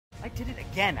I did it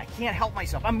again. I can't help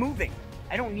myself. I'm moving.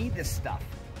 I don't need this stuff.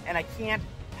 And I can't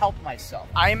help myself.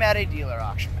 I'm at a dealer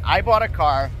auction. I bought a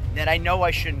car that I know I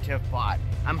shouldn't have bought.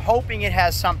 I'm hoping it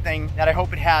has something that I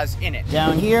hope it has in it.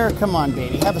 Down here, come on,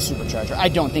 baby. Have a supercharger. I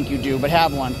don't think you do, but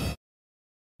have one.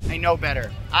 I know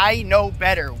better. I know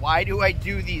better. Why do I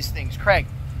do these things? Craig,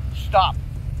 stop.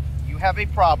 You have a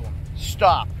problem.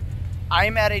 Stop.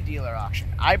 I'm at a dealer auction.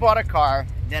 I bought a car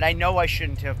that I know I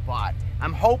shouldn't have bought.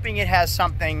 I'm hoping it has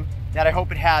something that I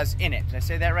hope it has in it. Did I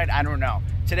say that right? I don't know.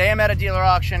 Today I'm at a dealer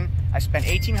auction. I spent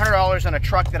 $1,800 on a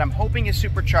truck that I'm hoping is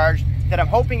supercharged, that I'm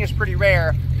hoping is pretty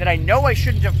rare, that I know I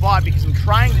shouldn't have bought because I'm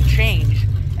trying to change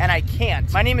and I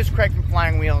can't. My name is Craig from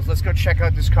Flying Wheels. Let's go check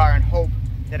out this car and hope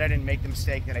that I didn't make the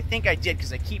mistake that I think I did,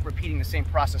 because I keep repeating the same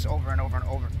process over and over and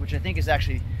over, which I think is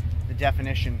actually the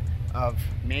definition of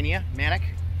mania, manic,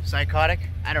 psychotic.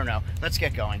 I don't know. Let's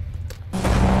get going.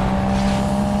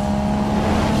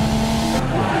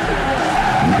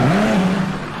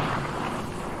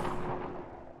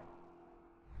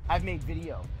 I've made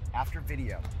video after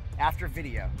video after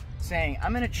video saying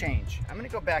I'm gonna change. I'm gonna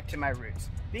go back to my roots.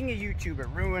 Being a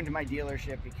YouTuber ruined my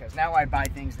dealership because now I buy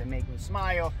things that make me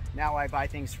smile. Now I buy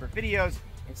things for videos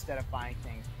instead of buying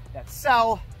things that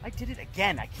sell. I did it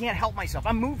again. I can't help myself.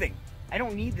 I'm moving. I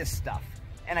don't need this stuff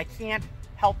and I can't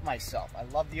help myself. I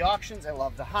love the auctions. I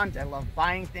love the hunt. I love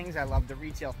buying things. I love the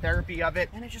retail therapy of it.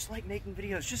 And I just like making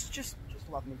videos. Just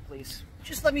love me, please.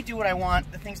 Just let me do what I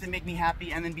want, the things that make me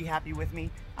happy, and then be happy with me.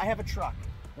 I have a truck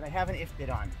that I have an if bid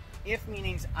on. If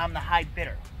means I'm the high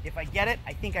bidder. If I get it,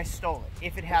 I think I stole it.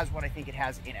 If it has what I think it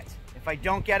has in it. If I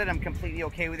don't get it, I'm completely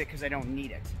okay with it because I don't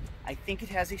need it. I think it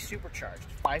has a supercharged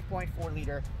 5.4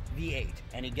 liter V8.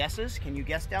 Any guesses? Can you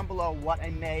guess down below what I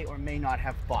may or may not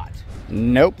have bought?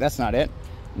 Nope, that's not it.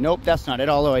 Nope, that's not it,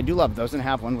 although I do love those and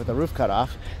have one with a roof cut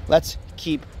off. Let's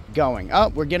keep going. Oh,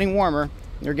 we're getting warmer.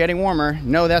 They're getting warmer.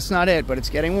 No, that's not it, but it's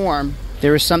getting warm.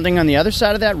 There is something on the other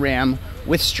side of that Ram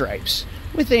with stripes,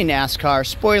 with a NASCAR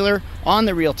spoiler on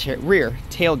the rear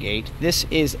tailgate. This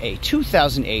is a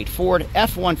 2008 Ford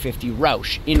F150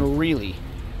 Roush in really,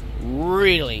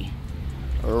 really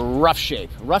rough shape.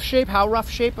 Rough shape? How rough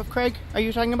shape of Craig are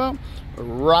you talking about?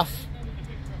 Rough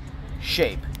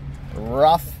shape.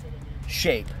 Rough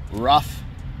shape. Rough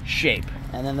shape.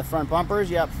 And then the front bumpers,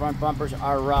 yep, front bumpers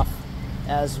are rough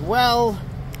as well.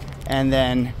 And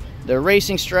then the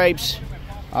racing stripes,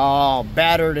 all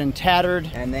battered and tattered.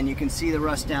 And then you can see the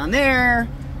rust down there.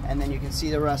 And then you can see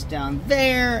the rust down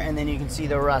there. And then you can see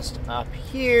the rust up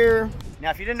here.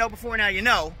 Now, if you didn't know before, now you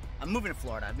know. I'm moving to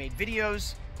Florida. I've made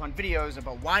videos on videos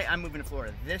about why I'm moving to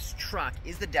Florida. This truck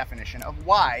is the definition of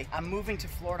why I'm moving to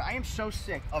Florida. I am so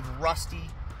sick of rusty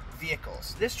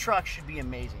vehicles. This truck should be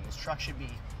amazing. This truck should be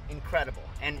incredible.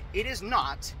 And it is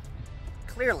not.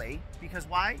 Clearly, because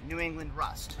why? New England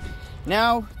rust.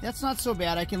 Now, that's not so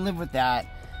bad. I can live with that.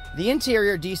 The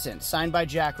interior, decent. Signed by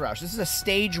Jack Roush. This is a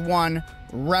Stage 1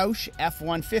 Roush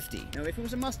F150. Now, if it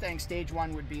was a Mustang, Stage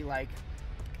 1 would be like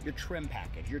your trim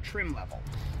package, your trim level.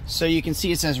 So you can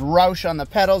see it says Roush on the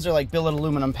pedals. They're like billet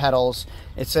aluminum pedals.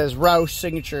 It says Roush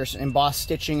signatures embossed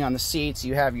stitching on the seats.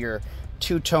 You have your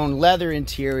two-tone leather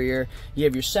interior. You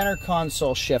have your center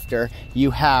console shifter.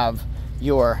 You have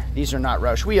these are not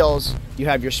Roush wheels. You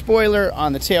have your spoiler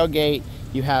on the tailgate.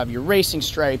 You have your racing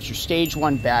stripes, your Stage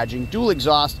 1 badging, dual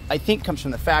exhaust, I think comes from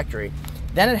the factory.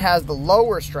 Then it has the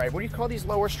lower stripe. What do you call these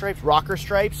lower stripes? Rocker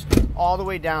stripes, all the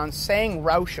way down, saying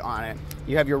Roush on it.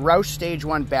 You have your Roush Stage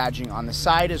 1 badging on the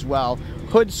side as well.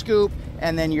 Hood scoop,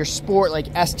 and then your sport like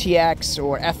STX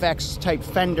or FX type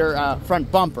fender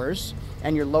front bumpers,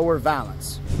 and your lower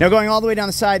valance. Now going all the way down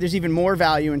the side, there's even more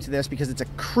value into this because it's a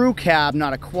crew cab,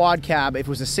 not a quad cab. If it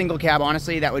was a single cab,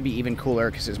 honestly, that would be even cooler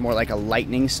because it's more like a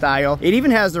lightning style. It even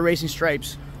has the racing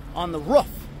stripes on the roof,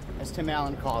 as Tim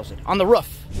Allen calls it, on the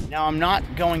roof. Now I'm not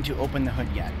going to open the hood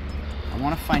yet. I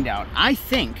want to find out. I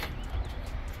think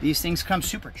these things come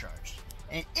supercharged.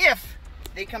 And if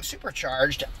they come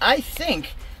supercharged, I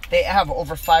think they have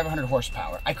over 500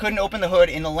 horsepower. I couldn't open the hood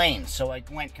in the lane, so I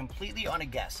went completely on a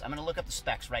guess. I'm gonna look up the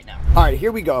specs right now. All right,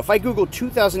 here we go. If I Google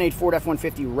 2008 Ford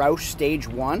F-150 Roush Stage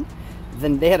 1,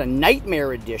 then they had a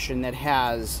Nightmare Edition that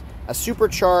has a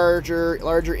supercharger,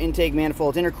 larger intake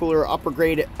manifold, intercooler,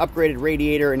 upgraded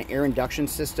radiator, and air induction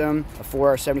system, a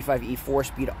 475E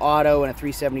 4-speed auto, and a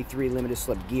 373 limited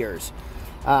slip gears.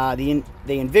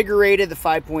 They invigorated the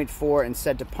 5.4 and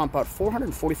said to pump out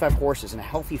 445 horses and a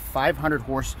healthy 500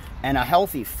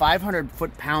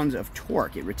 foot-pounds of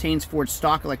torque. It retains Ford's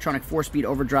stock electronic 4-speed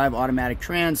overdrive automatic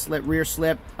trans, rear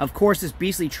slip. Of course, this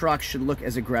beastly truck should look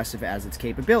as aggressive as its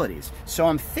capabilities. So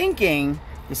I'm thinking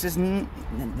This is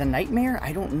the Nightmare?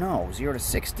 I don't know. 0 to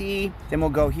 60. Then we'll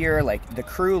go here, like the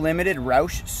Crew Limited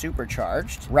Roush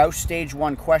Supercharged. Roush Stage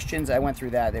 1 questions. I went through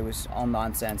that. It was all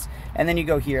nonsense. And then you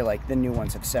go here, like the new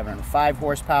ones have 705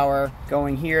 horsepower.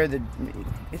 Going here,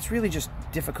 it's really just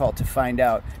difficult to find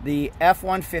out. The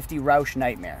F150 Roush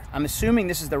Nightmare. I'm assuming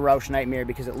this is the Roush Nightmare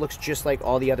because it looks just like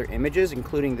all the other images,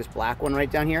 including this black one right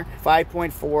down here.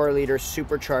 5.4 liter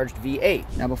supercharged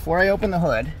V8. Now before I open the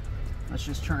hood, let's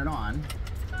just turn it on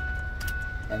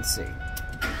and see.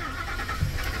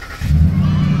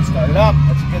 Start it up.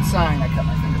 That's a good sign. I cut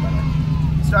my finger by the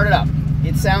way. Start it up.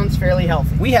 It sounds fairly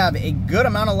healthy. We have a good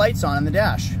amount of lights on in the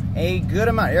dash. A good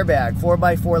amount. Airbag,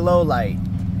 4x4 low light.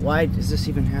 Why does this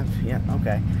even have? Yeah,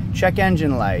 okay. Check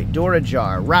engine light. Door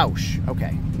ajar. Roush.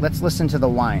 Okay, let's listen to the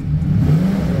whine.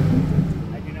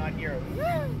 I do not hear it.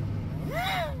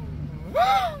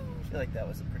 I feel like that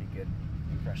was a pretty good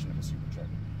impression of a supercharger.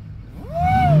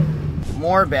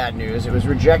 More bad news. It was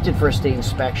rejected for a state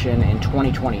inspection in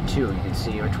 2022, you can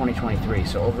see, or 2023.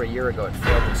 So over a year ago, it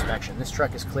failed inspection. This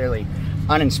truck is clearly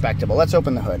uninspectable. Let's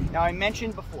open the hood. Now, I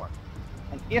mentioned before,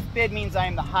 an if bid means I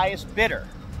am the highest bidder.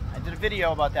 I did a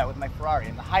video about that with my Ferrari.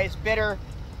 I'm the highest bidder,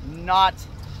 not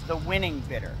the winning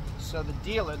bidder. So the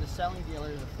dealer, the selling dealer,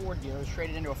 the Ford dealer, was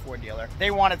traded into a Ford dealer. They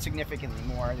wanted significantly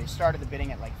more. They started the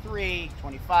bidding at like 3,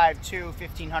 25, 2,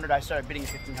 1,500. I started bidding at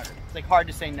 1,500. It's like hard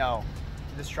to say no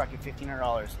to this truck at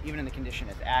 $1,500, even in the condition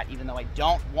it's at, even though I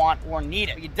don't want or need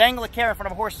it. You dangle a carrot in front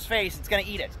of a horse's face, it's gonna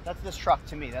eat it. That's this truck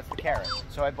to me, that's the carrot.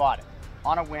 So I bought it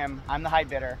on a whim. I'm the high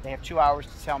bidder. They have 2 hours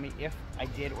to tell me if I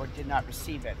did or did not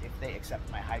receive it, if they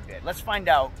accept my high bid. Let's find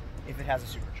out if it has a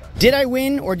supercharger. Did I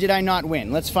win or did I not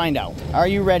win? Let's find out. Are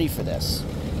you ready for this?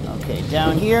 Okay,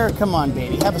 down here, come on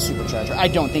baby, have a supercharger. I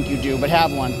don't think you do, but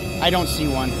have one. I don't see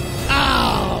one.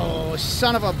 Ow,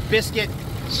 son of a biscuit.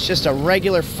 It's just a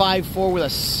regular 5.4 with a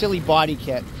silly body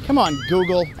kit. Come on,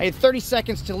 Google. I had 30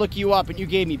 seconds to look you up and you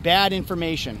gave me bad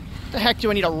information. What the heck do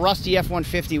I need a rusty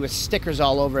F-150 with stickers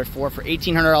all over it for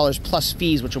 $1,800 plus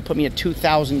fees, which will put me at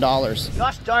 $2,000.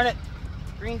 Gosh darn it.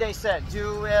 Green Day said,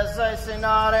 do as I say,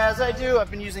 not as I do. I've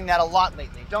been using that a lot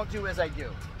lately. Don't do as I do.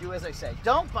 Do as I say.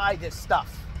 Don't buy this stuff.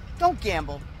 Don't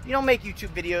gamble. You don't make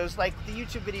YouTube videos. Like, the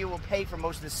YouTube video will pay for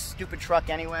most of this stupid truck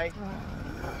anyway.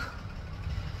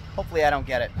 Hopefully I don't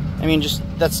get it. I mean, just,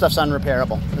 that stuff's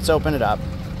unrepairable. Let's open it up.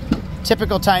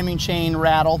 Typical timing chain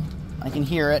rattle. I can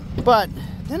hear it. But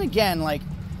then again, like,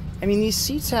 I mean, these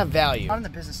seats have value. I'm not in the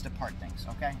business to part things,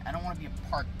 okay? I don't want to be a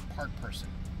part person.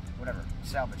 Whatever.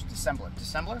 Salvage. Dissembler.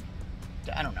 Dissembler?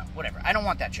 I don't know. Whatever. I don't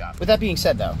want that job. With that being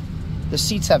said, though, the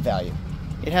seats have value.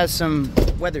 It has some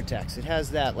WeatherTechs. It has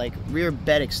that, like, rear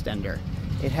bed extender.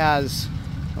 It has,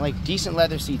 like, decent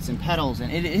leather seats and pedals.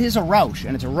 And it is a Roush,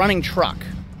 and it's a running truck.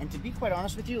 And to be quite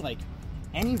honest with you, like,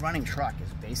 any running truck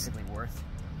is basically worth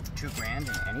 $2,000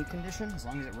 in any condition, as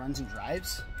long as it runs and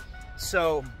drives.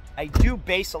 So I do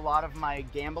base a lot of my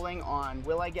gambling on,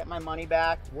 will I get my money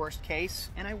back, worst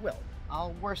case, and I will.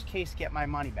 I'll worst case get my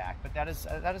money back, but that is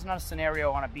not a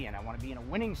scenario I want to be in. I want to be in a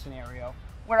winning scenario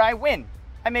where I win.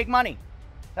 I make money.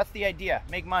 That's the idea,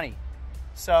 make money.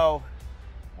 So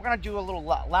we're gonna do a little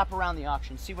lap around the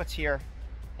auction, see what's here,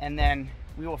 and then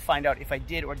we will find out if I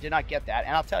did or did not get that,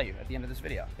 and I'll tell you at the end of this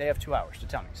video. They have 2 hours to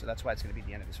tell me, so that's why it's gonna be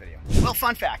the end of this video. Well,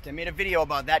 fun fact, I made a video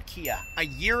about that Kia. A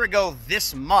year ago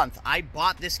this month, I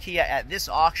bought this Kia at this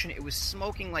auction. It was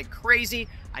smoking like crazy.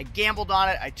 I gambled on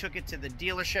it. I took it to the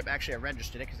dealership. Actually, I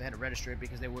registered it because I had to register it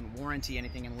because they wouldn't warranty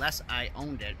anything unless I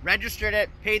owned it. Registered it,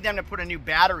 paid them to put a new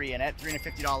battery in it,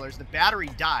 $350. The battery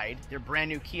died. Their brand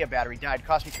new Kia battery died.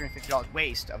 Cost me $350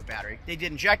 waste of a battery. They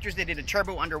did injectors. They did a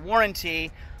turbo under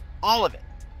warranty. All of it.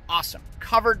 Awesome.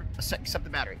 Covered except the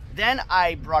battery. Then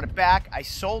I brought it back. I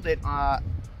sold it at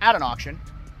an auction.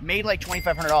 Made like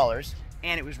 $2,500.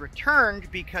 And it was returned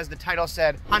because the title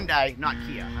said Hyundai, not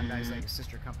Kia. Hyundai is like a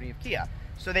sister company of Kia.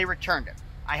 So they returned it.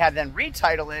 I had then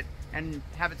retitle it and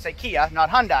have it say Kia,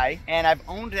 not Hyundai. And I've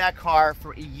owned that car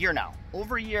for a year now.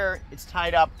 Over a year, it's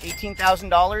tied up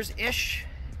 $18,000-ish.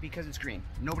 Because it's green.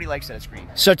 Nobody likes that it's green.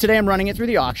 So today I'm running it through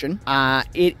the auction.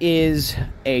 It is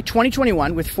a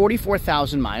 2021 with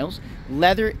 44,000 miles,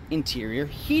 leather interior,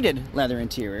 heated leather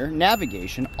interior,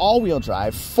 navigation, all-wheel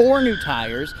drive, 4 new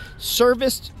tires,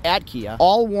 serviced at Kia,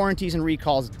 all warranties and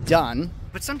recalls done.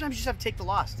 But sometimes you just have to take the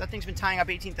loss. That thing's been tying up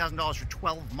 $18,000 for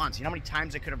 12 months. You know how many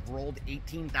times I could have rolled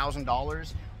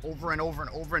 $18,000 over and over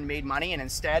and over and made money, and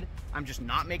instead I'm just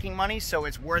not making money, so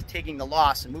it's worth taking the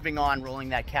loss and moving on, rolling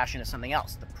that cash into something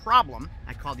else. The problem,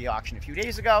 I called the auction a few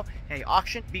days ago. Hey,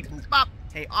 auction, beep, boop, bop.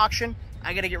 Hey, auction,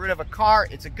 I gotta get rid of a car.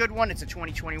 It's a good one. It's a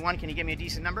 2021. Can you give me a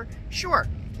decent number? Sure.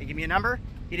 They give me a number.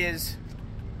 It is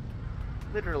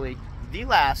literally the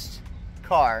last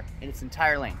car in its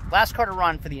entire lane. Last car to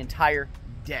run for the entire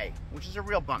day, which is a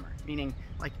real bummer. Meaning,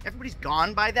 like, everybody's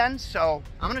gone by then, so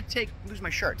I'm gonna lose my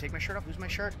shirt, take my shirt off, lose my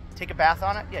shirt, take a bath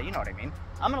on it. Yeah, you know what I mean.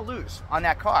 I'm gonna lose on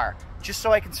that car just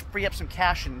so I can free up some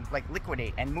cash and like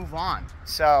liquidate and move on.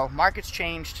 So market's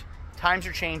changed, times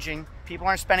are changing, people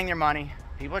aren't spending their money,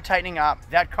 people are tightening up.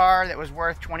 That car that was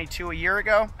worth 22 a year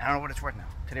ago, I don't know what it's worth now.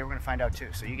 Today we're gonna find out too.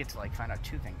 So you get to like find out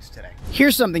two things today.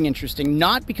 Here's something interesting,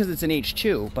 not because it's an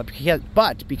H2,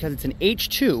 but because it's an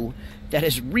H2 that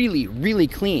is really, really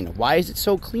clean. Why is it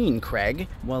so clean, Craig?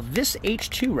 Well, this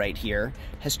H2 right here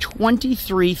has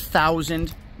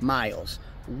 23,000 miles.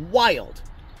 Wild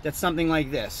that something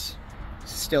like this is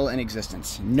still in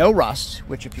existence. No rust,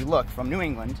 which if you look from New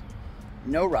England,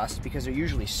 no rust, because they're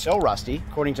usually so rusty.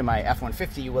 According to my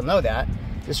F-150, you will know that.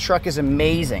 This truck is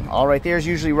amazing. All right there is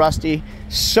usually rusty.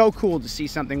 So cool to see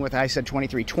something with, I said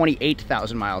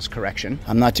 28,000 miles, correction.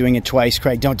 I'm not doing it twice,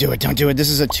 Craig. Don't do it, don't do it. This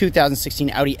is a 2016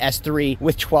 Audi S3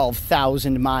 with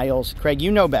 12,000 miles. Craig,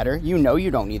 you know better. You know you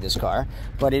don't need this car,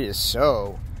 but it is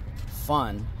so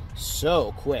fun,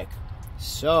 so quick,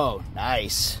 so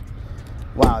nice.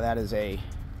 Wow, that is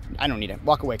I don't need it.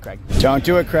 Walk away, Craig. Don't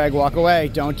do it, Craig. Walk away.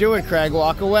 Don't do it, Craig.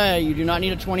 Walk away. You do not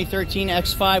need a 2013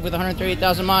 X5 with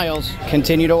 138,000 miles.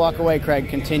 Continue to walk away, Craig.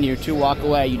 Continue to walk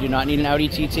away. You do not need an Audi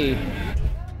TT.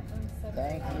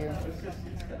 Thank you.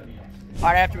 All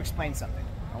right, I have to explain something.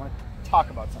 I want to talk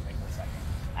about something for a second.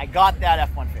 I got that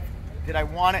F-150. Did I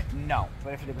want it? No.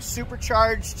 But if it was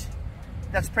supercharged,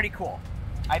 that's pretty cool.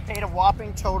 I paid a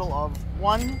whopping total of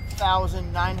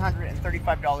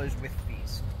 $1,935 with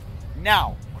fees.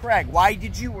 Now, Craig, why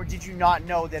did you or did you not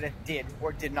know that it did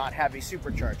or did not have a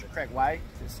supercharger? Craig, why?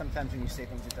 Because sometimes when you say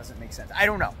things, it doesn't make sense. I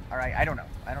don't know, all right? I don't know.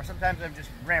 Sometimes I'm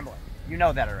just rambling. You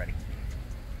know that already.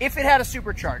 If it had a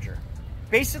supercharger,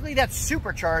 basically that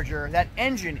supercharger, that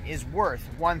engine is worth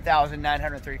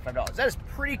 $1,935. That is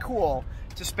pretty cool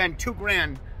to spend $2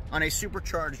 grand on a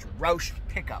supercharged Roush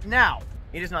pickup. Now,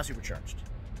 it is not supercharged.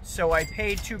 So I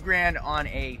paid $2 grand on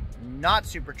a not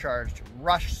supercharged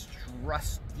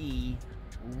rusty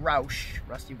Roush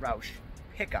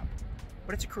pickup.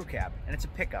 But it's a crew cab and it's a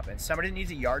pickup, and somebody that needs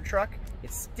a yard truck,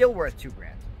 it's still worth $2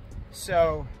 grand.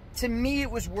 So to me, it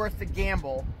was worth the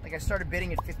gamble. Like, I started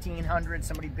bidding at $1,500,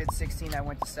 somebody bid 16, I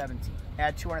went to 17.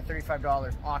 Add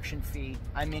 $235 auction fee,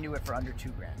 I'm into it for under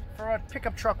 $2 grand. For a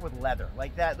pickup truck with leather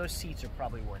like that, those seats are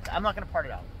probably worth it. I'm not gonna part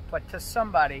it out. But to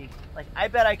somebody, like, I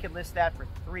bet I could list that for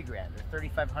 $3 grand or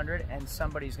 $3,500, and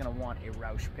somebody's gonna want a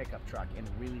Roush pickup truck in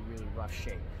really, really rough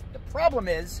shape. The problem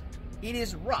is, it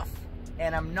is rough,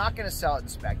 and I'm not gonna sell it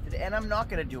inspected, and I'm not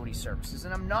gonna do any services,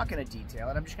 and I'm not gonna detail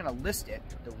it. I'm just gonna list it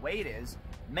the way it is,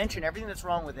 mention everything that's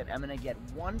wrong with it. I'm gonna get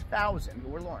 1,000,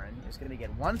 or Lauren is gonna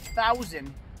get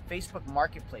 1,000 Facebook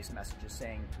Marketplace messages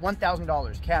saying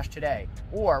 $1,000 cash today,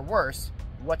 or worse,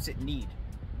 what's it need?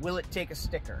 Will it take a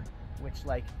sticker? Which,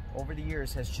 like, over the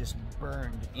years has just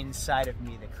burned inside of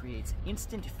me, that creates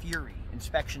instant fury.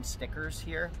 Inspection stickers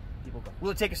here. People go, will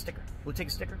it take a sticker? Will it take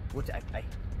a sticker? Will it I hate that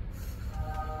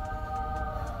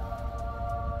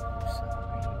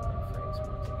phrase.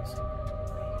 Will it take a sticker?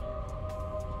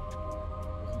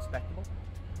 Is it inspectable?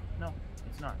 No,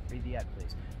 it's not. Read the ad,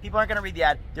 please. People aren't going to read the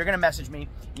ad. They're going to message me.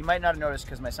 You might not have noticed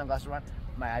because my sunglasses were on.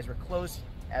 My eyes were closed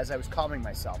as I was calming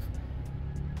myself.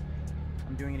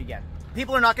 I'm doing it again.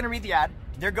 People are not going to read the ad.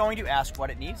 They're going to ask what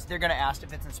it needs. They're going to ask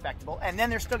if it's inspectable. And then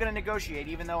they're still going to negotiate,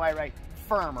 even though I write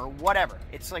firm or whatever.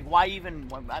 It's like, why even?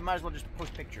 I might as well just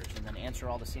post pictures and then answer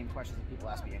all the same questions that people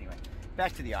ask me anyway.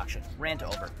 Back to the auction. Rant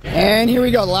over. And here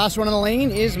we go. The last one in the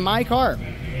lane is my car.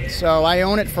 So I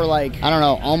own it for, like, I don't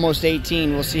know, almost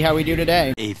 18. We'll see how we do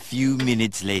today. A few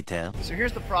minutes later. So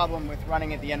here's the problem with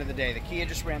running at the end of the day. The Kia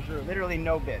just ran through literally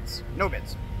no bids. No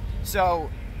bids. So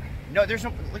no, there's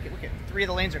no, look at 3 of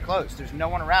the lanes are closed. There's no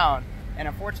one around. And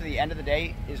unfortunately, the end of the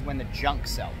day is when the junk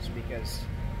sells, because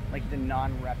like the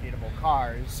non-reputable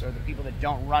cars, or the people that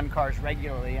don't run cars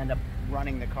regularly, end up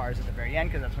running the cars at the very end,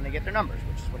 because that's when they get their numbers,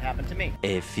 which is what happened to me.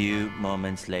 A few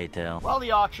moments later. Well,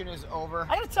 the auction is over.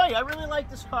 I gotta tell you, I really like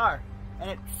this car. And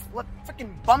it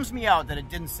freaking bums me out that it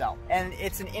didn't sell. And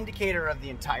it's an indicator of the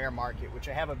entire market, which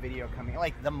I have a video coming.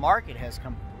 Like, the market has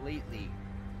completely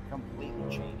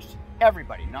changed.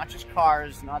 Everybody, not just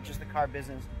cars, not just the car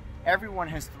business, everyone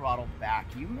has throttled back.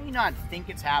 You may not think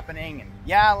it's happening, and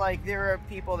yeah, like, there are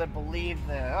people that believe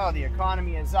that, oh, the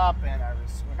economy is up and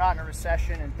we're not in a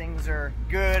recession and things are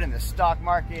good and the stock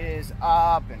market is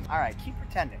up, and all right, keep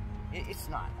pretending. It's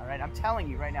not, all right? I'm telling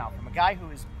you right now, from a guy who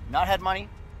has not had money,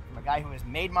 from a guy who has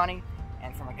made money,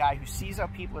 and from a guy who sees how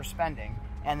people are spending,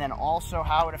 and then also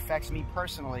how it affects me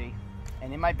personally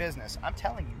and in my business, I'm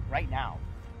telling you right now,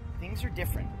 things are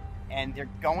different, and they're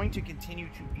going to continue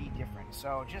to be different.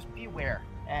 So just be aware.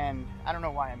 And I don't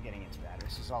know why I'm getting into that.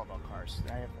 This is all about cars.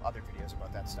 I have other videos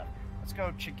about that stuff. Let's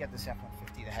go get this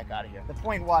F-150 the heck out of here. The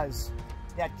point was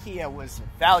that Kia was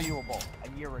valuable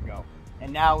a year ago,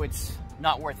 and now it's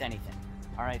not worth anything.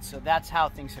 All right, so that's how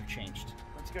things have changed.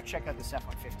 Let's go check out this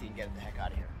F-150 and get it the heck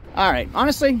out of here. All right,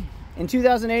 honestly, in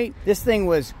 2008, this thing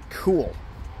was cool.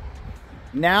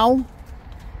 Now,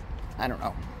 I don't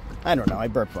know. I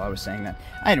burped while I was saying that.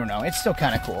 I don't know. It's still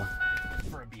kind of cool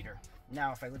for a beater.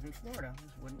 Now, if I lived in Florida,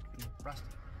 this wouldn't be rusty.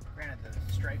 Granted,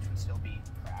 the stripes would still be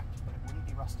cracked, but it wouldn't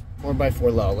be rusty.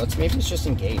 4x4 low. Maybe it's just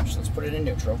engaged. Let's put it in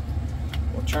neutral.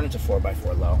 We'll turn it to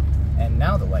 4x4 low. And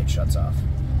now the light shuts off.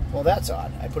 Well, that's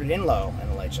odd. I put it in low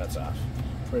and the light shuts off.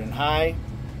 Put it in high.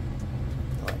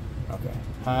 Okay.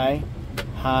 High.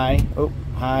 High. Oh,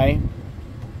 high.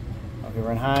 Okay,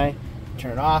 we're in high.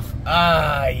 Turn it off.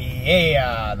 Ah,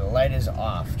 yeah. The light is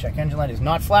off. Check engine light is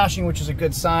not flashing, which is a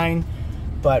good sign.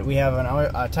 But we have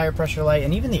a tire pressure light,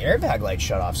 and even the airbag light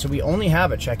shut off. So we only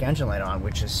have a check engine light on,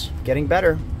 which is getting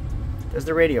better. Does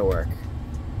the radio work?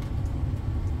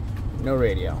 No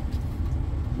radio.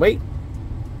 Wait.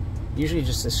 Usually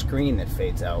just a screen that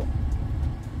fades out.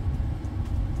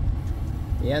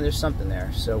 Yeah, there's something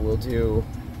there. So we'll do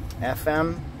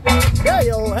FM. Hey,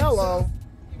 yo, hello.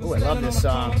 Oh, I love this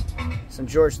song. Some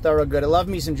George Thorogood. I love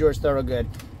me some George Thorogood.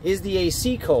 Is the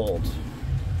AC cold?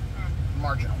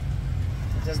 Marginal.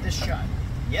 Does this shut?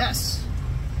 Yes.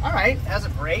 All right. Has a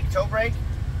brake, toe brake.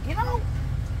 You know,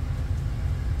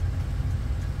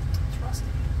 it's rusty,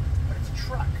 but it's a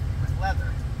truck with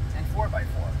leather and 4x4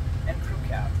 and crew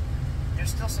cab. There's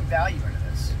still some value into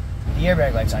this. The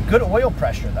airbag light's on. Good oil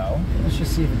pressure, though. Let's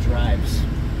just see if it drives.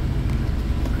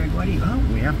 Craig, what do you? Oh,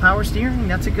 we have power steering.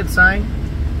 That's a good sign.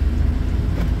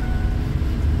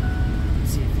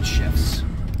 Let's see if it shifts.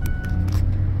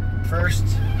 First,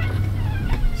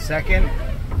 second.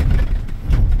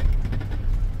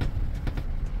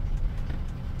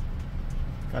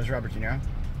 How's Robert De Niro?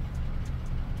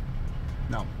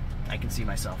 No, I can see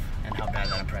myself and how bad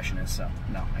that impression is, so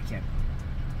no, I can't.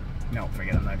 No,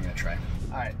 forget it, I'm not even gonna try.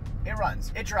 All right, it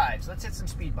runs, it drives. Let's hit some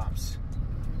speed bumps.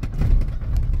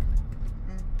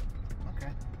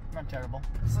 Okay, not terrible.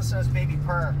 Let's listen to this baby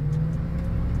purr.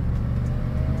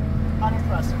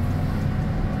 Unimpressive.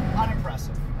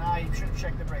 Unimpressive. You should have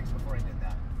checked the brakes before I did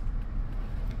that.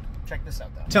 Check this out,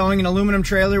 though. Towing an aluminum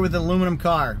trailer with an aluminum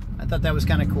car. I thought that was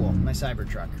kind of cool, my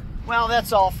Cybertruck. Well,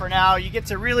 that's all for now. You get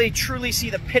to really, truly see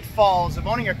the pitfalls of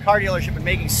owning a car dealership and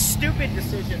making stupid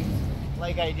decisions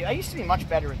like I do. I used to be much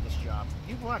better at this job.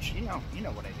 You watch, you know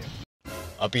what I do.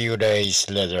 A few days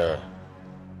later.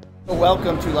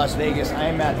 Welcome to Las Vegas. I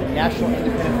am at the National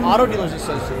Independent Auto Dealers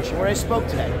Association where I spoke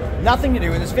today. Nothing to do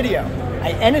with this video.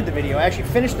 I ended the video, I actually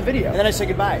finished the video, and then I said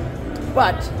goodbye.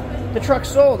 But the truck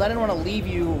sold. I didn't want to leave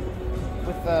you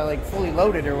with like fully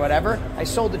loaded or whatever. I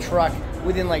sold the truck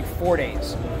within like 4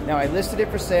 days. Now I listed it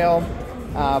for sale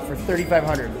for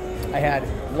 $3,500. I had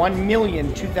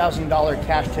 $1,002,000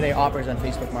 cash today offers on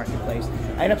Facebook Marketplace.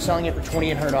 I ended up selling it for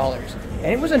 $2,800, and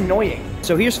it was annoying.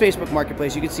 So here's Facebook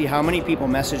Marketplace. You can see how many people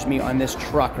messaged me on this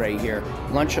truck right here.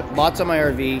 Lots on my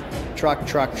RV, truck.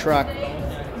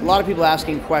 A lot of people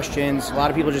asking questions. A lot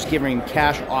of people just giving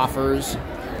cash offers.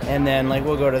 And then like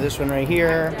we'll go to this one right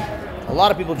here. A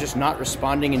lot of people just not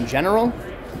responding in general.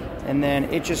 And then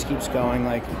it just keeps going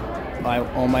like,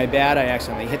 oh my bad, I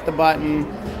accidentally hit the button.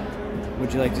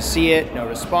 Would you like to see it? No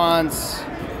response.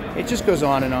 It just goes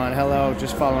on and on. Hello,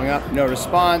 just following up. No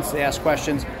response. They ask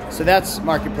questions. So that's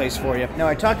Marketplace for you. Now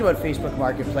I talked about Facebook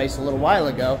Marketplace a little while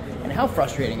ago and how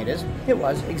frustrating it is. It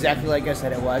was exactly like I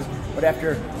said it was. But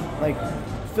after like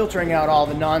filtering out all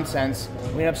the nonsense,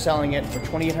 we ended up selling it for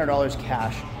 $2,800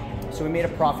 cash. So we made a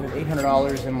profit of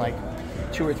 $800 in like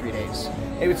 2 or 3 days.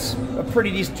 It was a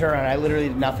pretty decent turnaround. I literally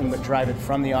did nothing but drive it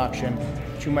from the auction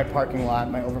to my parking lot,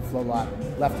 my overflow lot,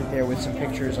 left it there with some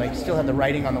pictures. Like still had the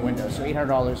writing on the window. So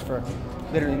 $800 for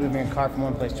literally moving a car from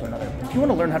one place to another. If you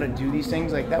want to learn how to do these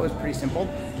things, like that was pretty simple.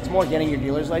 It's more getting your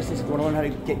dealer's license. If you want to learn how to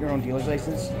get your own dealer's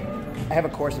license, I have a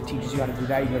course that teaches you how to do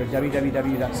that. You go to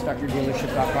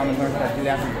www.startyourdealership.com and learn how to do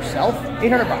that for yourself.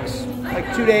 $800,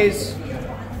 like 2 days.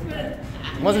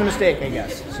 Wasn't a mistake, I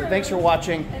guess. So thanks for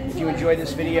watching. If you enjoyed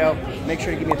this video, make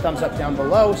sure to give me a thumbs up down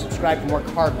below. Subscribe for more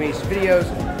car-based videos.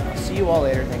 I'll see you all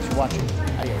later. Thanks for watching.